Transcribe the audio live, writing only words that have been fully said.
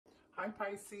Hi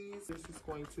Pisces, this is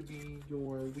going to be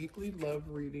your weekly love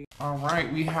reading. All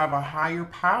right, we have a higher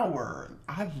power.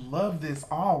 I love this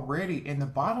already. And the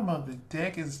bottom of the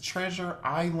deck is Treasure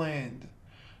Island.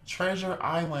 Treasure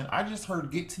Island. I just heard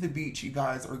get to the beach, you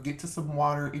guys, or get to some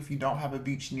water if you don't have a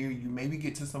beach near you. Maybe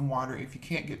get to some water if you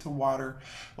can't get to water,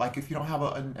 like if you don't have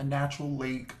a natural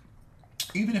lake,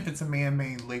 even if it's a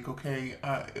man-made lake, okay,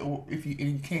 if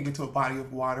you can't get to a body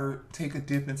of water, take a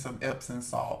dip in some Epsom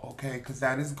salt, okay, because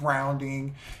that is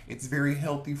grounding. It's very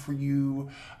healthy for you.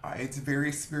 It's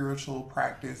very spiritual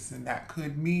practice, and that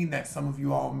could mean that some of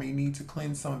you all may need to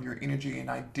cleanse some of your energy.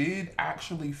 And I did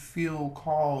actually feel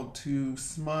called to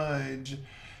smudge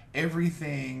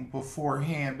everything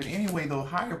beforehand. But anyway, the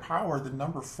higher power, the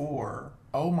number 4.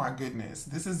 Oh my goodness,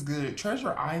 this is good.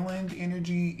 Treasure Island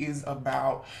energy is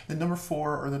about the number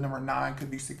 4 or the number 9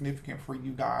 could be significant for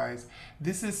you guys.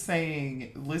 This is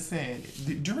saying, listen,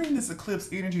 during this eclipse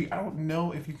energy, I don't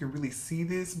know if you can really see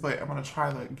this, but I'm going to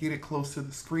try to get it close to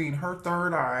the screen. Her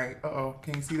third eye,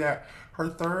 can you see that? Her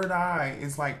third eye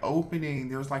is like opening.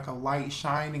 There's like a light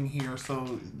shining here.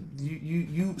 So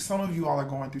some of you all are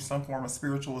going through some form of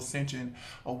spiritual ascension,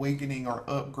 awakening, or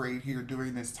upgrade here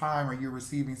during this time, or you're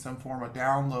receiving some form of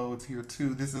downloads here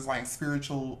too. This is like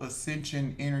spiritual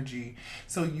ascension energy.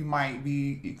 So you might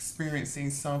be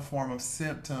experiencing some form of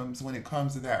symptoms when it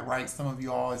comes to that, right? Some of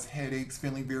you all is headaches,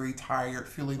 feeling very tired,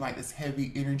 feeling like this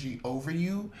heavy energy over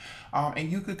you.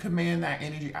 And you could command that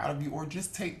energy out of you, or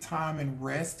just take time and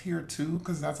rest here too,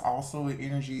 because that's also an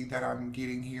energy that I'm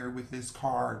getting here with this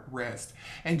card, rest.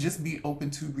 And just be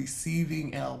open to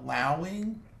receiving and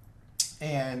allowing.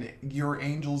 And your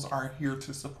angels are here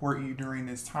to support you during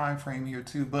this time frame here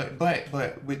too. But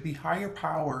with the higher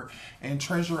power and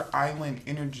Treasure Island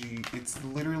energy, it's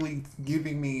literally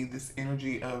giving me this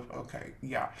energy of, okay,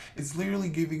 yeah, it's literally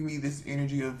giving me this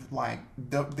energy of like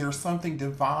there's something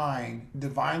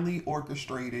divinely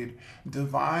orchestrated,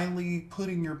 divinely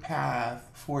putting your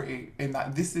path for a, and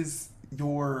this is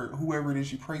your whoever it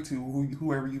is you pray to,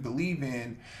 whoever you believe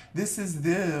in. This is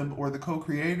them, or the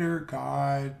co-creator,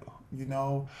 God,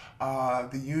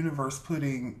 the universe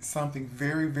putting something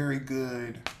very, very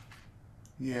good.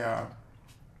 Yeah.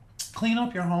 Clean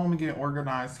up your home and get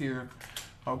organized here.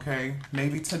 Okay.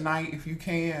 Maybe tonight if you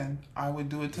can. I would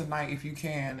do it tonight if you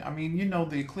can. I mean,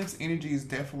 the eclipse energy is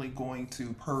definitely going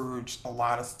to purge a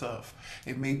lot of stuff.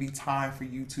 It may be time for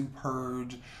you to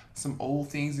purge some old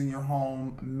things in your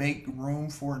home. Make room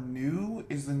for new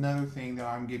is another thing that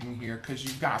I'm getting here, because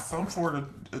you've got some sort of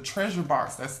a treasure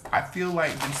box that's, I feel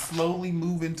like, been slowly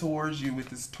moving towards you with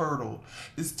this turtle.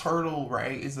 This turtle,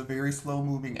 right, is a very slow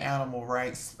moving animal,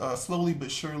 right? Slowly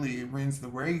but surely it wins the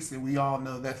race, and we all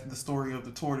know that's the story of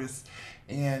the tortoise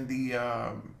and the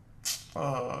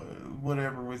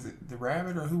whatever was it, the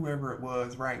rabbit or whoever it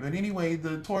was, right? But anyway,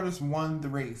 the tortoise won the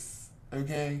race,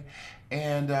 okay?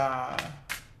 And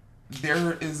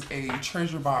there is a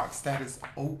treasure box that is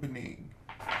opening.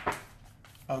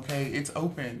 Okay, it's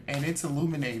open and it's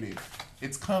illuminated.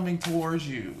 It's coming towards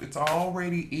you. It's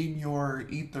already in your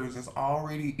ethers. It's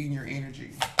already in your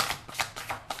energy.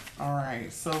 All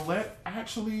right, so we're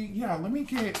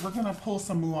gonna pull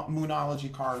some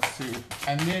moonology cards too.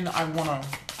 And then I wanna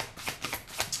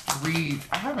read,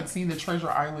 I haven't seen the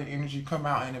Treasure Island energy come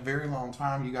out in a very long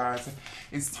time, you guys.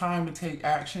 It's time to take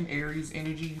action. Aries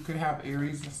energy. You could have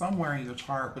Aries somewhere in your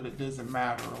chart, but it doesn't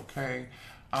matter, okay?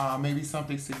 Maybe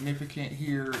something significant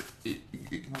here, it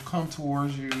will come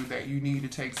towards you that you need to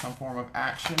take some form of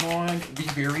action on. Be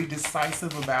very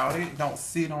decisive about it. Don't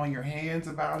sit on your hands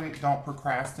about it. Don't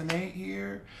procrastinate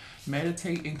here.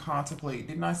 Meditate and contemplate.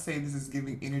 Didn't I say this is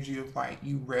giving energy of like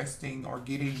you resting or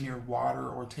getting near water,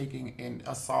 or taking in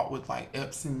a salt with like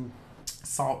Epsom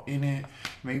salt in it?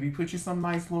 Maybe put you some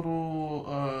nice little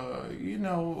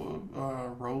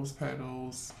rose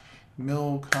petals,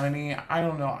 milk, honey, I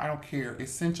don't know, I don't care.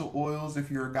 Essential oils if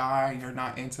you're a guy, you're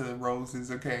not into roses,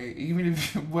 okay? Even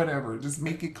if, whatever, just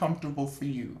make it comfortable for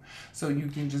you. So you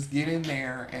can just get in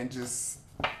there and just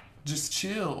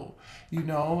chill,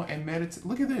 and meditate.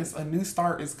 Look at this, a new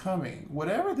start is coming.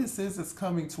 Whatever this is that's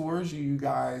coming towards you, you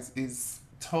guys, is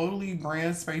totally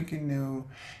brand spanking new.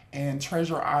 And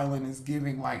Treasure Island is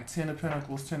giving like 10 of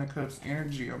Pentacles, 10 of Cups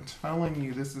energy. I'm telling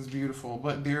you, this is beautiful.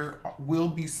 But there will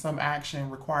be some action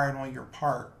required on your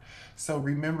part. So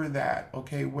remember that,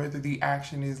 okay? Whether the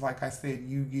action is, like I said,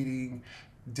 you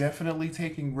definitely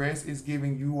taking rest is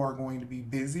giving you are going to be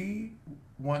busy.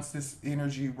 Once this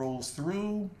energy rolls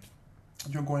through,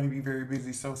 you're going to be very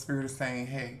busy. So Spirit is saying,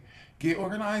 hey, get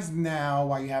organized now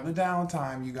while you have the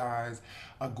downtime, you guys.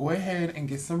 Go ahead and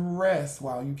get some rest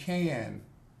while you can.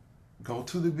 Go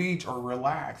to the beach or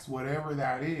relax, whatever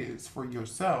that is for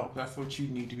yourself. That's what you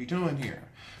need to be doing here.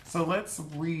 So let's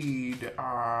read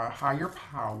higher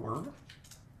power.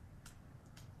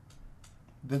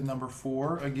 The number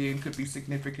 4, again, could be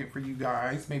significant for you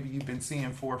guys. Maybe you've been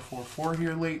seeing 444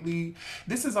 here lately.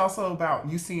 This is also about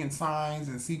you seeing signs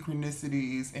and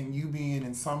synchronicities and you being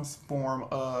in some form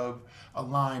of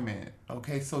alignment.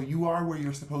 Okay, so you are where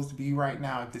you're supposed to be right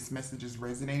now. If this message is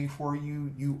resonating for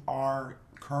you, you are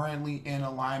currently in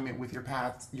alignment with your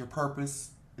path, your purpose,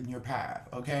 in your path.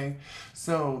 Okay,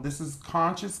 so this is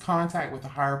conscious contact with the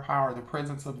higher power, the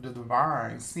presence of the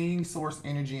divine, seeing source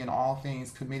energy in all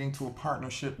things, committing to a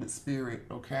partnership with spirit.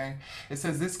 Okay, it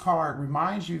says this card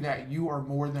reminds you that you are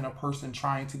more than a person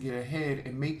trying to get ahead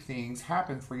and make things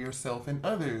happen for yourself and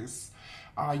others.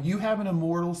 You have an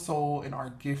immortal soul and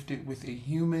are gifted with a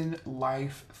human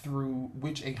life through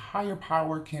which a higher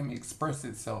power can express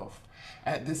itself.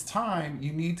 At this time,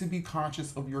 you need to be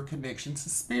conscious of your connection to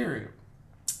spirit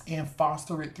and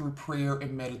foster it through prayer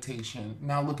and meditation.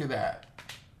 Now look at that.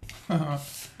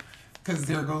 Because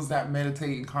there goes that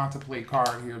meditate and contemplate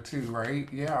card here too, right?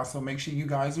 Yeah, so make sure you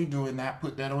guys are doing that.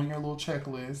 Put that on your little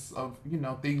checklist of,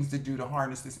 things to do to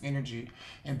harness this energy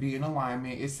and be in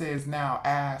alignment. It says now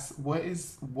ask, what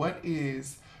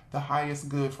is the highest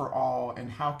good for all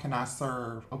and how can I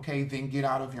serve? Okay, then get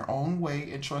out of your own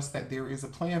way and trust that there is a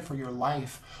plan for your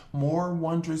life more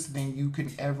wondrous than you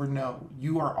can ever know.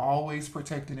 You are always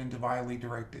protected and divinely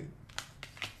directed.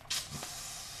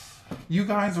 You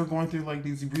guys are going through like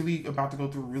these really about to go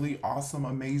through a really awesome,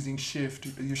 amazing shift.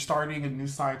 You're starting a new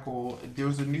cycle.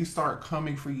 There's a new start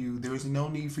coming for you. There's no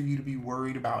need for you to be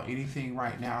worried about anything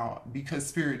right now because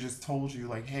Spirit just told you,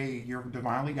 like, hey, you're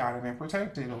divinely guided and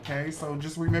protected. Okay, so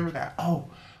just remember that. Oh,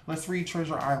 let's read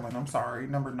Treasure Island. I'm sorry,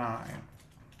 number 9.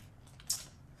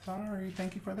 Sorry,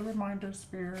 thank you for the reminder,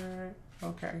 Spirit.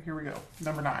 Okay, here we go.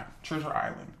 Number 9, Treasure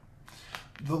Island.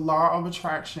 The law of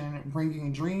attraction,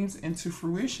 bringing dreams into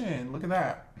fruition. Look at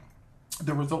that.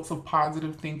 The results of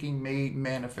positive thinking made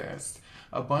manifest.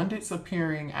 Abundance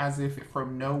appearing as if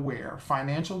from nowhere.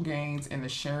 Financial gains and the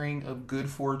sharing of good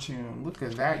fortune. Look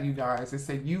at that, you guys. It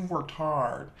said you've worked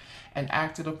hard and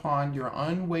acted upon your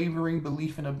unwavering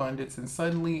belief in abundance, and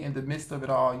suddenly, in the midst of it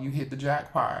all, you hit the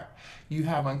jackpot. You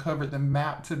have uncovered the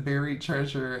map to buried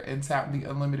treasure and tapped the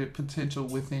unlimited potential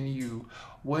within you.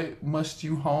 What must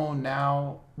you hone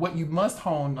now? What you must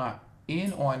hone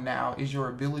in on now is your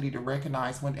ability to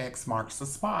recognize when X marks the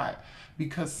spot,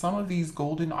 because some of these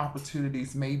golden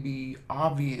opportunities may be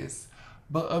obvious,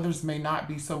 but others may not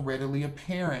be so readily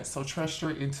apparent. So trust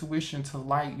your intuition to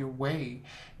light your way.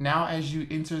 Now, as you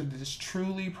enter this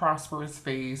truly prosperous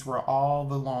phase where all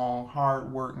the long,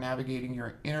 hard work navigating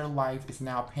your inner life is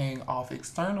now paying off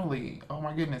externally. Oh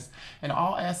my goodness. In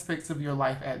all aspects of your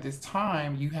life at this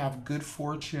time, you have good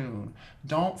fortune.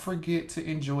 Don't forget to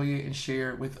enjoy it and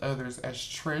share it with others, as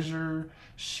treasure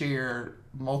shared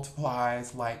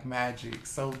multiplies like magic.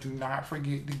 So do not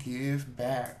forget to give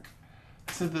back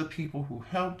to the people who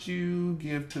helped you,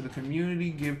 give to the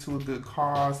community, give to a good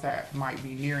cause that might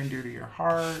be near and dear to your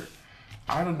heart.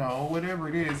 I don't know, whatever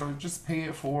it is, or just pay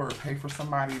it forward. Pay for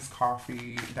somebody's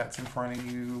coffee that's in front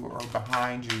of you or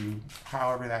behind you,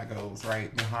 however that goes,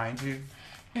 right? Behind you.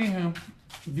 Anywho,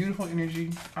 beautiful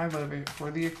energy. I love it.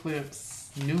 For the eclipse,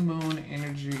 new moon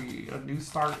energy, a new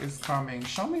start is coming.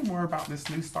 Show me more about this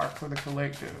new start for the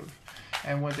collective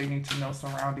and what they need to know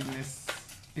surrounding this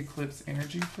eclipse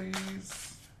energy,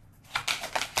 please.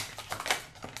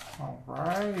 All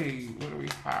right, what do we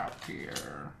have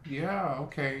here? Yeah,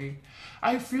 okay.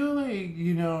 I feel like,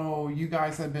 you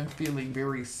guys have been feeling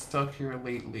very stuck here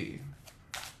lately.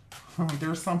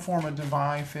 There's some form of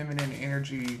divine feminine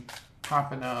energy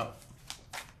popping up,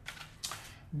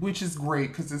 which is great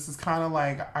because this is kind of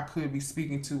like I could be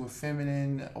speaking to a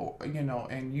feminine, or,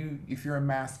 and you, if you're a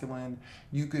masculine,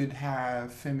 you could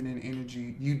have feminine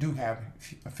energy. You do have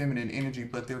a feminine energy,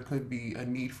 but there could be a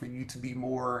need for you to be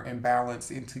more in balance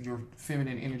into your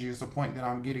feminine energy is the point that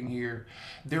I'm getting here.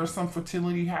 There's some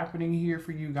fertility happening here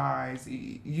for you guys.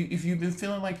 If you've been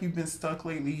feeling like you've been stuck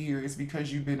lately here, it's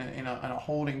because you've been in a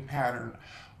holding pattern,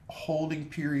 holding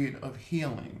period of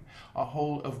healing, a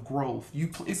hold of growth.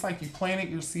 It's like you planted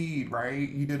your seed, right?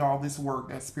 You did all this work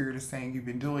that Spirit is saying you've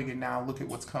been doing, and now look at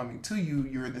what's coming to you.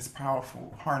 You're this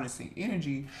powerful harnessing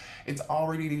energy. It's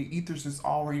already, the ethers is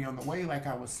already on the way, like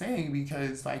I was saying,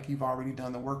 because like you've already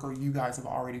done the work, or you guys have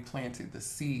already planted the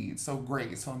seed. So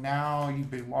great. So now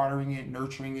you've been watering it,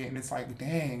 nurturing it, and it's like,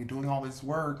 dang, doing all this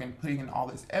work and putting in all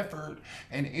this effort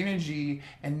and energy,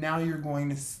 and now you're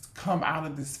going to come out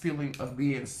of this feeling of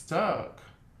being stuck.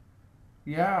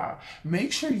 Yeah,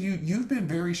 make sure you've been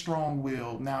very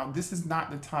strong-willed. Now, this is not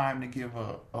the time to give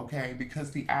up, okay? Because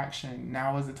the action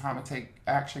now is the time to take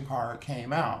action card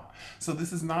came out. So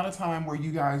this is not a time where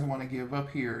you guys want to give up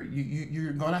here.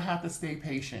 You're gonna have to stay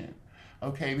patient,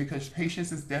 okay? Because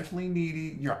patience is definitely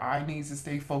needed. Your eye needs to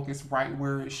stay focused right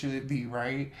where it should be,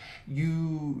 right?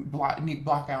 You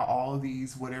block out all of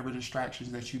these whatever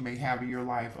distractions that you may have in your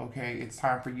life, okay? It's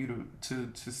time for you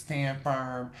to stand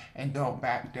firm and don't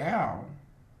back down,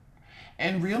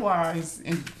 and realize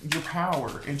in your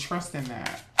power and trust in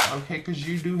that, okay, because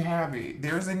you do have it.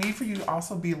 There's a need for you to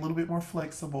also be a little bit more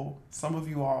flexible. Some of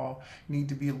you all need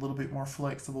to be a little bit more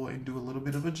flexible and do a little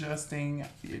bit of adjusting.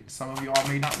 Some of you all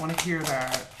may not want to hear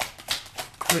that,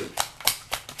 but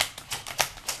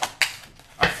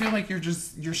I feel like you're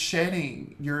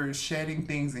shedding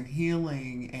things and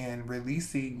healing and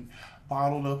releasing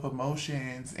bottled up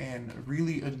emotions, and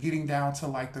really getting down to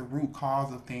like the root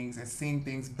cause of things and seeing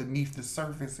things beneath the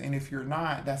surface. And if you're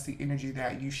not, that's the energy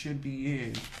that you should be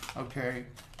in, okay?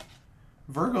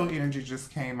 Virgo energy just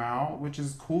came out, which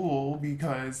is cool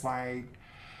because like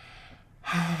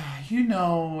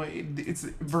it's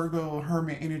Virgo.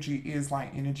 Hermit energy is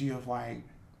like energy of like,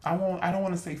 I don't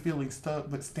want to say feeling stuck,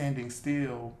 but standing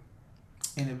still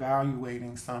and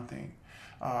evaluating something,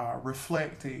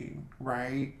 reflecting,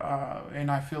 right? And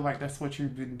I feel like that's what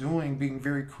you've been doing, being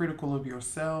very critical of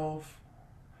yourself.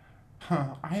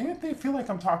 Feel like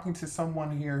I'm talking to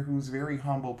someone here who's very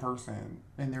humble person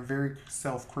and they're very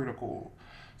self-critical.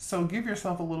 So give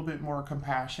yourself a little bit more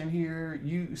compassion here.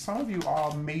 Some of you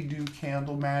all may do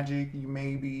candle magic. You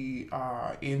may be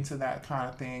into that kind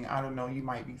of thing. I don't know. You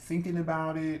might be thinking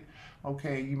about it.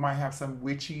 Okay, you might have some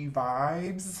witchy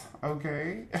vibes.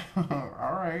 Okay,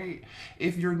 all right.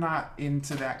 If you're not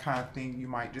into that kind of thing, you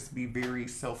might just be very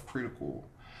self-critical,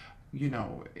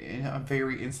 and a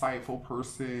very insightful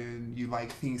person. You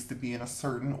like things to be in a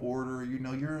certain order.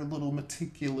 You're a little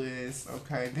meticulous.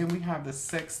 Okay. Then we have the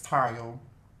sextile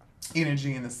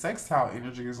energy, and the sextile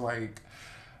energy is like,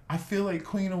 I feel like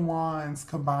Queen of Wands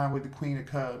combined with the Queen of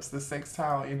Cups. The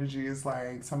sextile energy is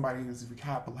like somebody who's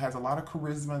has a lot of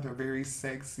charisma. They're very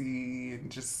sexy and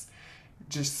just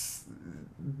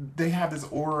they have this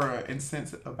aura and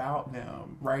sense about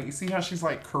them, right? You see how she's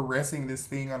like caressing this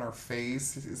thing on her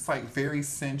face. It's like very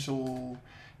sensual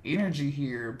energy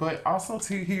here. But also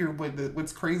to here,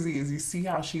 what's crazy is you see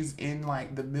how she's in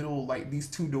like the middle, like these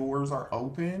two doors are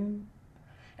open,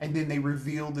 and then they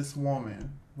reveal this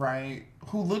woman, right,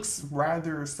 who looks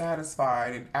rather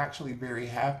satisfied and actually very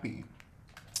happy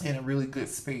in a really good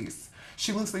space.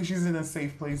 She looks like she's in a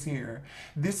safe place here.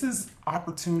 This is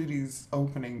opportunities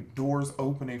opening, doors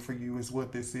opening for you, is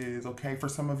what this is, okay? For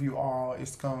some of you all,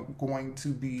 it's going to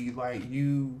be like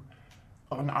an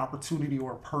opportunity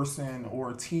or a person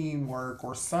or teamwork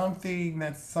or something,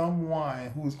 that's someone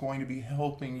who's going to be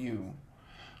helping you,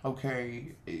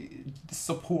 okay?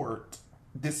 Support.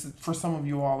 This, for some of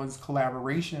you all, is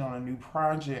collaboration on a new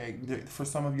project. For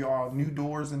some of you all, new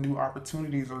doors and new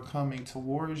opportunities are coming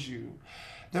towards you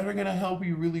that are going to help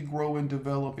you really grow and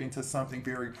develop into something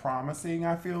very promising,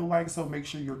 I feel like. So make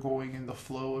sure you're going in the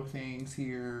flow of things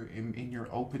here, and you're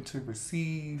open to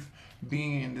receive.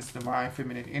 Being in this divine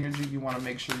feminine energy, you want to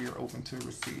make sure you're open to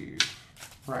receive,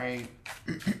 right?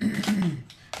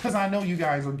 Because I know you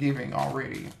guys are giving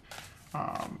already.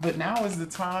 But now is the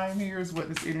time. Here's what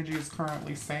this energy is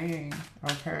currently saying.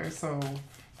 Okay, so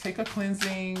take a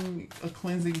cleansing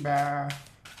bath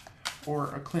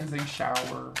or a cleansing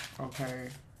shower. Okay.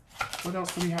 What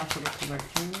else do we have for the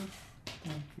collective?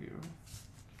 Thank you.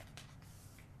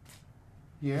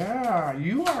 Yeah,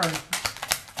 you are.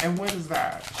 And what is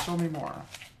that? Show me more.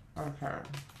 Okay.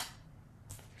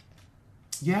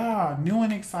 Yeah, new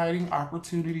and exciting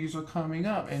opportunities are coming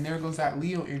up. And there goes that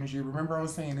Leo energy. Remember I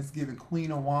was saying it's giving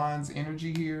Queen of Wands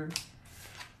energy here?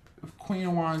 Queen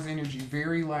of Wands energy,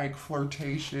 very like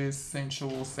flirtatious,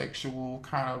 sensual, sexual,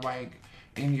 kind of like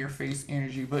in your face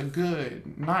energy, but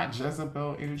good, not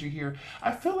Jezebel energy here.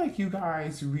 I feel like you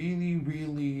guys really,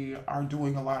 really are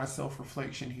doing a lot of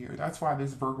self-reflection here. That's why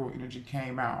this Virgo energy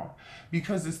came out,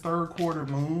 because this third quarter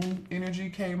moon energy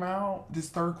came out. This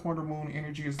third quarter moon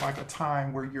energy is like a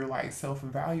time where you're like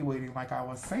self-evaluating, like I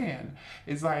was saying.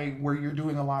 It's like where you're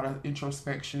doing a lot of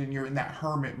introspection and you're in that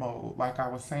hermit mode, like I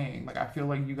was saying. Like I feel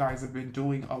like you guys have been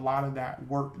doing a lot of that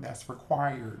work that's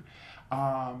required.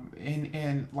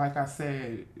 And like I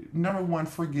said, number one,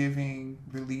 forgiving,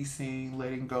 releasing,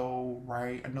 letting go,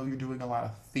 right? I know you're doing a lot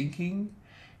of thinking.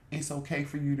 It's okay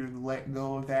for you to let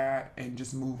go of that and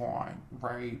just move on,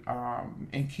 right?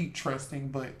 And keep trusting.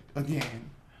 But again,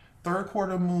 Third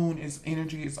quarter moon is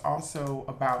energy is also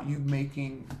about you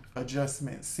making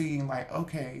adjustments, seeing like,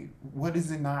 okay, what is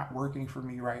it not working for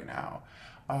me right now?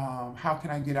 How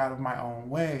can I get out of my own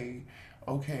way?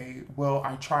 Okay, well,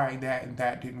 I tried that and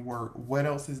that didn't work. What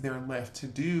else is there left to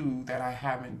do that I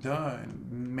haven't done?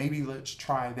 Maybe let's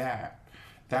try that.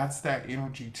 That's that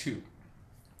energy too.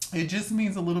 It just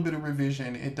means a little bit of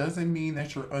revision. It doesn't mean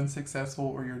that you're unsuccessful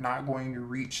or you're not going to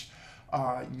reach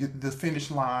the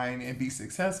finish line and be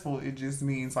successful. It just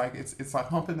means like it's like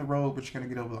humping the road, but you're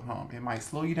gonna get over the hump. It might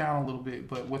slow you down a little bit,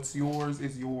 but what's yours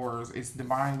is yours. It's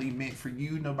divinely meant for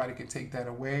you. Nobody can take that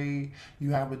away.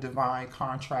 You have a divine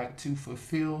contract to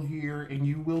fulfill here, and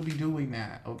you will be doing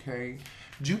that. Okay,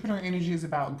 Jupiter energy is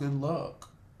about good luck.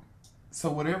 So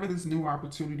whatever this new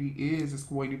opportunity is, it's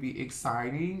going to be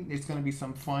exciting. It's going to be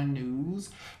some fun news.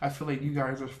 I feel like you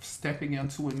guys are stepping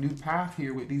into a new path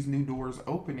here with these new doors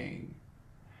opening.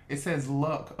 It says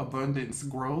luck, abundance,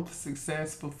 growth,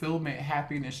 success, fulfillment,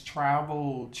 happiness,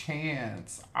 travel,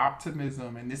 chance,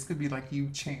 optimism. And this could be like you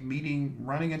meeting,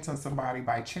 running into somebody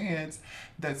by chance,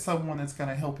 that someone that's going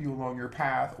to help you along your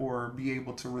path or be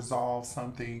able to resolve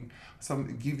something,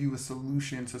 give you a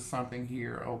solution to something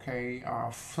here. Okay.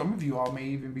 Some of you all may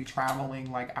even be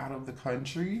traveling like out of the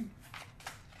country.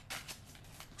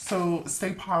 So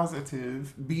stay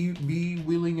positive, be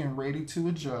willing and ready to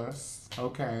adjust.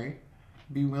 Okay.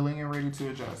 Be willing and ready to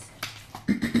adjust.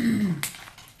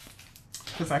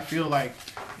 Because I feel like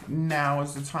now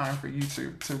is the time for you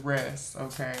to rest,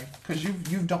 okay? Because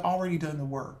you've already done the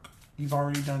work. You've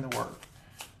already done the work.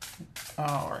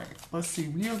 All right, let's see.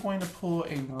 We are going to pull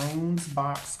a runes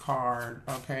box card,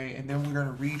 okay? And then we're going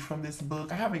to read from this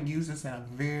book. I haven't used this in a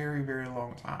very, very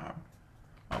long time.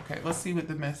 Okay, let's see what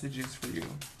the message is for you.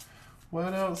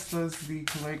 What else does the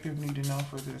collective need to know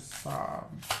for this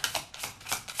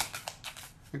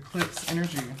eclipse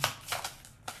energy?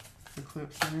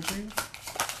 Eclipse energy.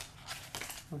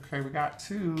 Okay, we got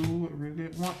two. I really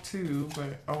didn't want two,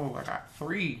 but oh, I got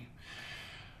three.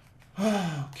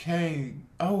 Okay.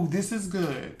 Oh, this is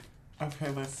good. Okay,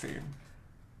 let's see.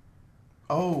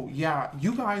 Oh, yeah.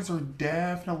 You guys are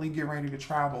definitely getting ready to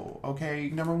travel, okay?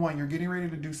 Number one, you're getting ready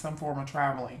to do some form of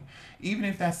traveling. Even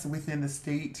if that's within the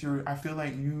states, I feel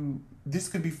like this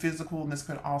could be physical and this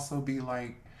could also be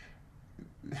like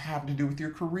have to do with your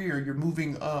career. You're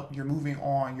moving up, you're moving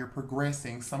on, you're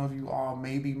progressing. Some of you all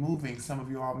may be moving, some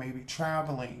of you all may be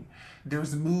traveling.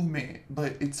 There's movement,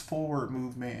 but it's forward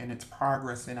movement and it's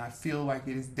progress. And I feel like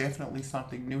it is definitely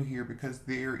something new here because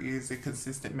there is a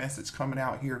consistent message coming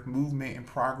out here of movement and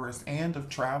progress and of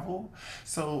travel.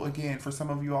 So again, for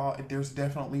some of you all, there's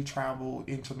definitely travel,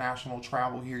 international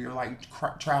travel here. You're like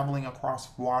traveling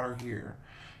across water here.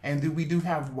 And we do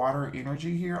have water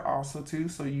energy here also too.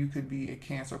 So you could be a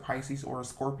Cancer, Pisces, or a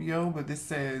Scorpio. But this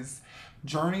says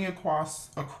journey across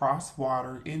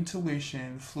water,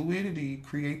 intuition, fluidity,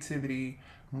 creativity,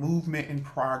 movement, and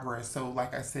progress. So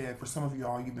like I said, for some of you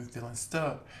all, you've been feeling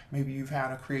stuck. Maybe you've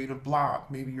had a creative block.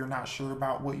 Maybe you're not sure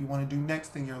about what you want to do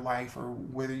next in your life, or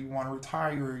whether you want to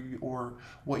retire, or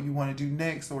what you want to do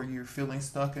next, or you're feeling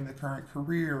stuck in the current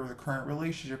career or the current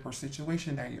relationship or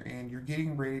situation that you're in. You're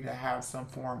getting ready to have some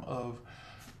form of,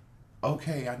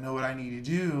 okay, I know what I need to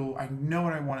do. I know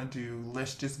what I want to do.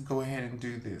 Let's just go ahead and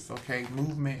do this. Okay,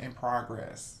 movement and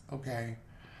progress. Okay.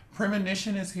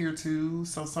 Premonition is here too.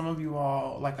 So some of you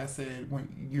all, like I said,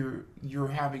 when you're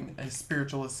having a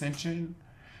spiritual ascension,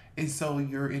 and so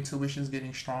your intuition is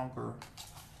getting stronger.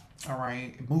 All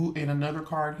right. Move in another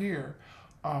card here.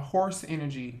 Horse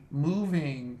energy,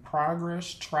 moving,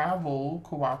 progress, travel,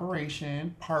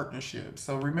 cooperation, partnership.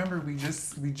 So remember, we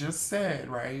just said,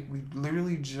 right? We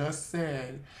literally just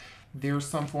said there's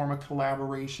some form of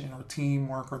collaboration or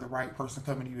teamwork, or the right person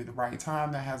coming to you at the right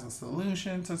time that has a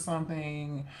solution to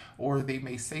something, or they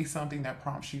may say something that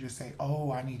prompts you to say,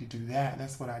 oh, I need to do that.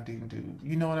 That's what I didn't do.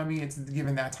 You know what I mean? It's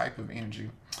giving that type of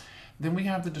energy. Then we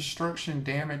have the destruction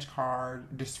damage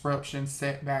card, disruption,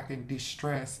 setback, and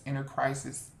distress, inner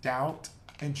crisis, doubt,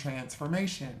 and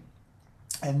transformation.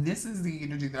 And this is the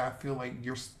energy that I feel like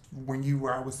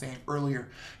where I was saying earlier,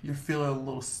 you're feeling a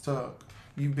little stuck.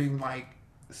 You've been like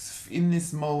in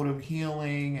this mode of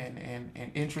healing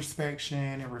and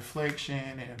introspection and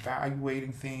reflection and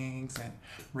evaluating things and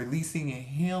releasing and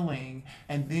healing.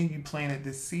 And then you planted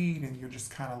this seed and you're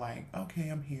just kind of like, okay,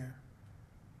 I'm here.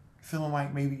 Feeling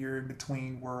like maybe you're in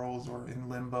between worlds or in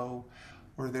limbo,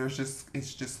 or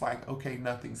it's just like, okay,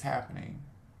 nothing's happening,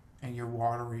 and you're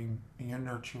watering and you're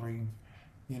nurturing,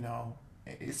 you know.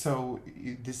 So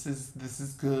this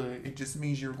is good. It just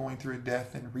means you're going through a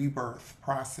death and rebirth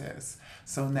process.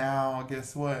 So now,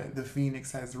 guess what? The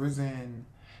phoenix has risen.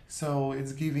 So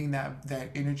it's giving that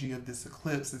energy of this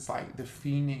eclipse. It's like the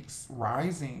phoenix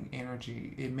rising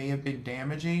energy. It may have been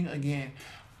damaging. Again,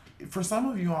 for some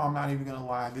of you all, I'm not even gonna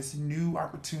lie, this new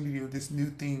opportunity or this new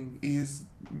thing is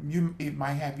it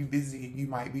might have you busy and you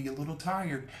might be a little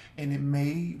tired, and it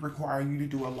may require you to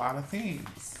do a lot of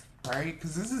things, right?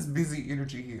 Because this is busy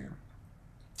energy here.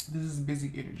 This is busy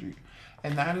energy.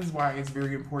 And that is why it's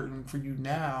very important for you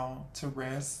now to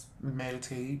rest,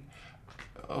 meditate,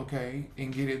 okay,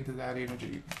 and get into that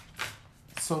energy.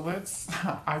 So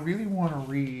I really want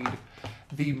to read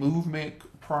the movement,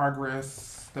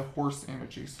 progress, the horse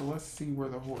energy. So let's see where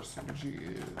the horse energy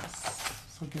is.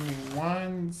 So give me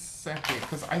 1 second,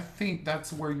 because I think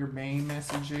that's where your main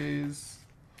message is.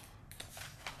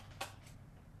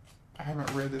 I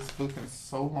haven't read this book in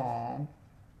so long.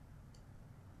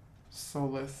 So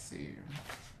let's see.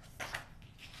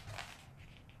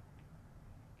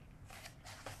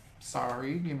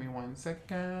 Sorry, give me 1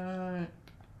 second.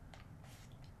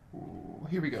 Ooh,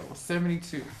 here we go,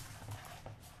 72.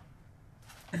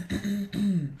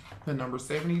 The number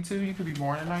 72, you could be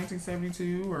born in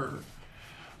 1972 or...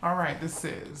 All right, this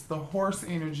says the horse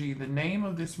energy. The name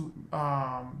of this...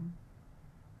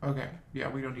 Okay, yeah,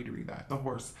 we don't need to read that. The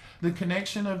horse. The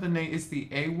connection of the name is the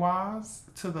awas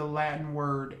to the Latin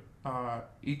word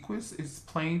equus. It's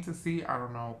plain to see. I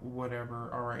don't know,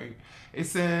 whatever. All right. It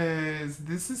says,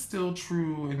 this is still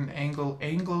true in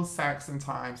Anglo-Saxon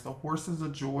times. The horse is a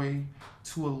joy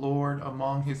to a lord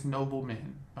among his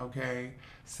noblemen. Okay,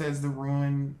 says the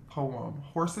ruined poem.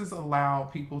 Horses allow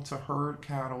people to herd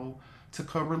cattle, to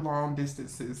cover long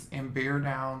distances, and bear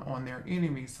down on their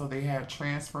enemies, so they had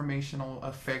transformational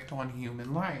effect on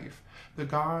human life. The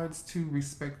gods too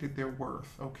respected their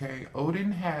worth. Okay,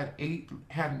 Odin had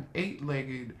an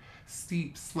 8-legged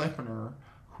steep Sleipnir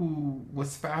who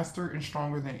was faster and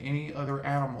stronger than any other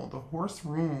animal. The horse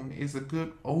rune is a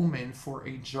good omen for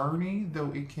a journey,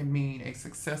 though it can mean a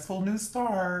successful new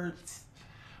start,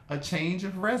 a change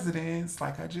of residence,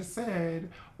 like I just said,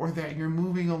 or that you're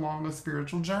moving along a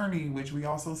spiritual journey, which we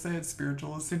also said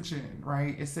spiritual ascension,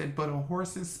 right? It said, but a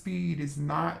horse's speed is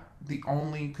not the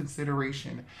only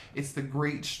consideration. It's the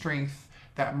great strength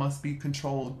that must be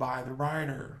controlled by the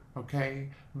rider,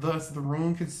 okay? Thus, the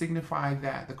rune can signify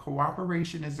that the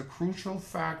cooperation is a crucial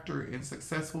factor in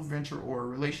successful venture or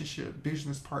relationship.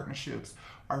 Business partnerships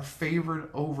are favored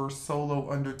over solo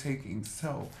undertakings.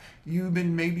 So you've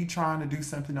been maybe trying to do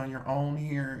something on your own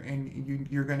here, and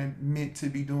you're gonna meant to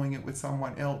be doing it with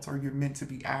someone else, or you're meant to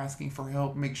be asking for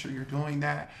help. Make sure you're doing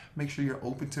that. Make sure you're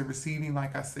open to receiving,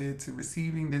 like I said, to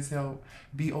receiving this help.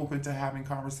 Be open to having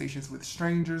conversations with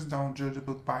strangers. Don't judge a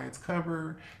book by its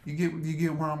cover. You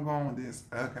get where I'm going with this.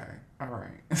 Okay, all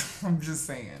right. I'm just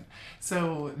saying.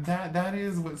 So that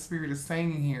is what Spirit is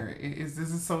saying here. This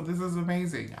is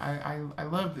amazing. I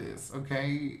love this.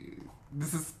 Okay,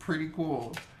 this is pretty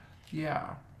cool.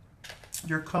 Yeah,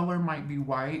 your color might be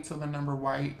white. So the number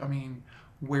white. I mean,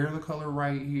 wear the color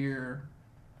right here.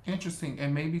 Interesting.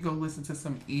 And maybe go listen to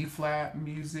some E flat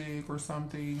music or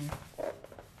something.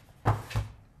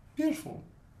 Beautiful.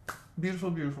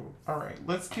 Beautiful, beautiful. All right,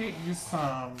 let's get you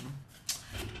some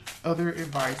other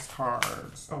advice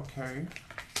cards. Okay,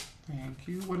 thank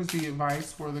you. What is the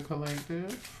advice for the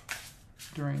collective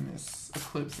during this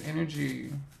eclipse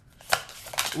energy?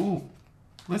 Ooh,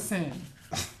 listen.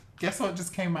 Guess what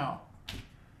just came out?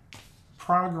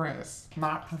 Progress,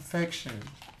 not perfection.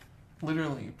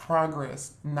 Literally,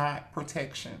 progress, not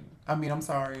protection. I'm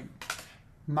sorry.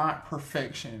 Not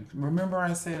perfection. Remember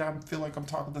I said I feel like I'm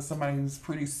talking to somebody who's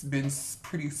been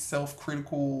pretty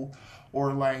self-critical,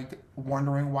 or like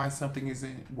wondering why something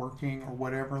isn't working or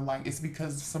whatever. Like, it's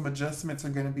because some adjustments are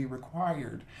going to be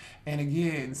required. And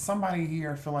again, somebody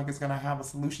here I feel like is going to have a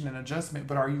solution and adjustment,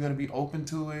 but are you going to be open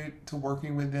to it, to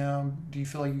working with them? Do you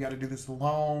feel like you got to do this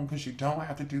alone? Because you don't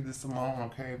have to do this alone,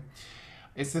 okay?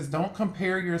 It says, don't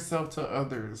compare yourself to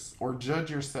others or judge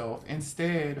yourself.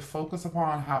 Instead, focus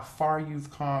upon how far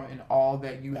you've come and all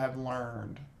that you have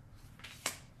learned.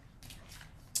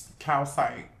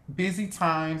 Calcite. Busy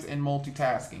times and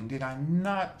multitasking. Did I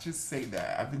not just say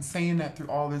that? I've been saying that through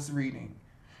all this reading.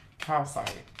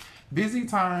 Calcite. Busy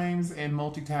times and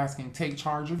multitasking. Take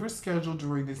charge of your schedule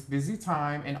during this busy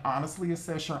time and honestly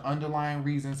assess your underlying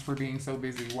reasons for being so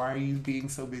busy. Why are you being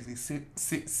so busy?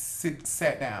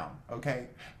 Sit down. Okay.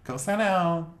 Go sit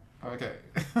down. Okay.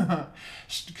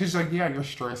 Because you're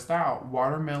stressed out.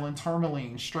 Watermelon,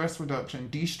 tourmaline, stress reduction.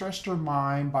 De-stress your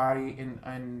mind, body,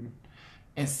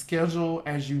 and schedule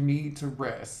as you need to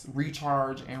rest,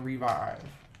 recharge, and revive.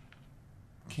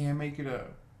 Can't make it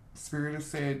up. Spirit has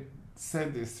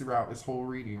said this throughout this whole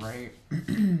reading, right?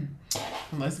 And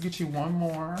let's get you one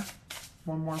more.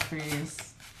 One more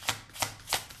face.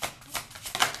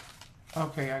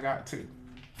 Okay, I got two.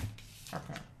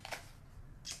 Okay.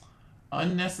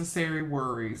 Unnecessary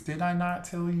worries. Did I not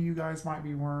tell you you guys might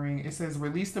be worrying? It says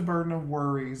release the burden of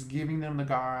worries, giving them to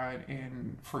God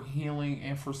and for healing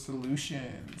and for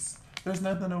solutions. There's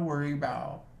nothing to worry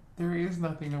about. There is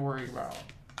nothing to worry about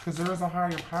because there is a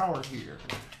higher power here.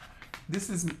 This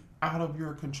is out of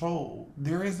your control.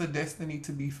 There is a destiny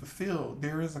to be fulfilled.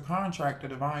 There is a contract, a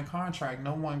divine contract.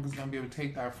 No one is going to be able to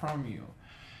take that from you.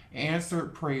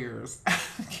 Answered prayers.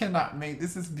 Cannot make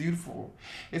this is beautiful.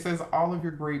 It says all of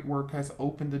your great work has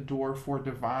opened the door for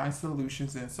divine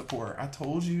solutions and support. I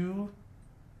told you.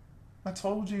 I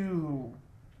told you.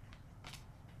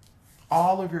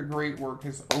 All of your great work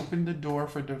has opened the door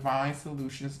for divine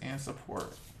solutions and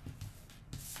support.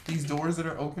 These doors that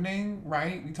are opening,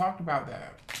 right? We talked about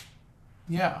that.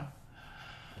 Yeah.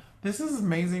 This is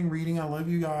amazing reading. I love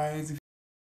you guys.